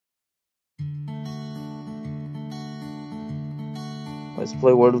Let's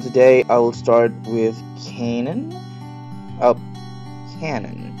play Wordle today. I will start with Cannon. Oh,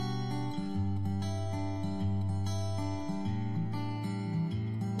 Cannon.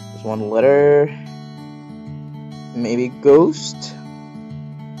 There's one letter. Maybe Ghost.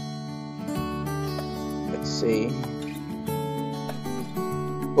 Let's see.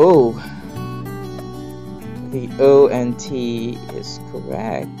 Oh, the O and T is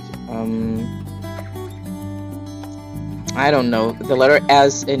correct. I don't know. The letter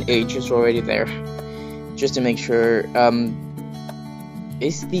S and H is already there. Just to make sure.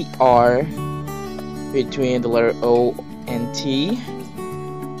 Is the R between the letter O and T?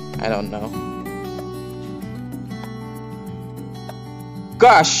 I don't know.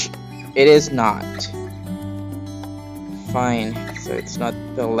 Gosh! It is not. Fine. So it's not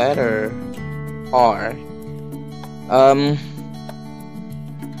the letter R.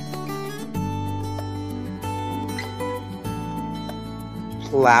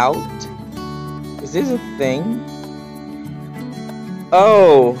 Cloud? Is this a thing?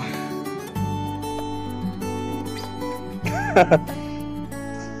 Oh!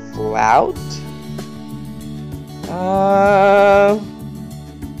 Flout?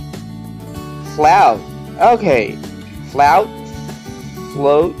 Flout. Okay. Flout.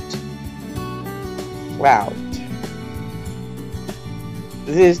 Float. Flout.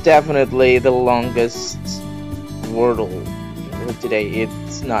 This is definitely the longest Wordle today.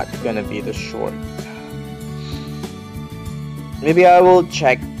 It's not gonna be the short. Maybe I will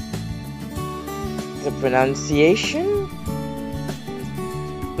check the pronunciation.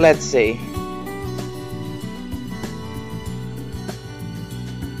 Let's see.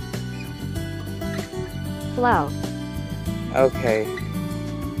 Flout. Okay.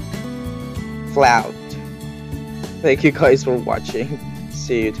 Flout. Thank you guys for watching.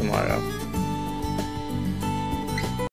 See you tomorrow.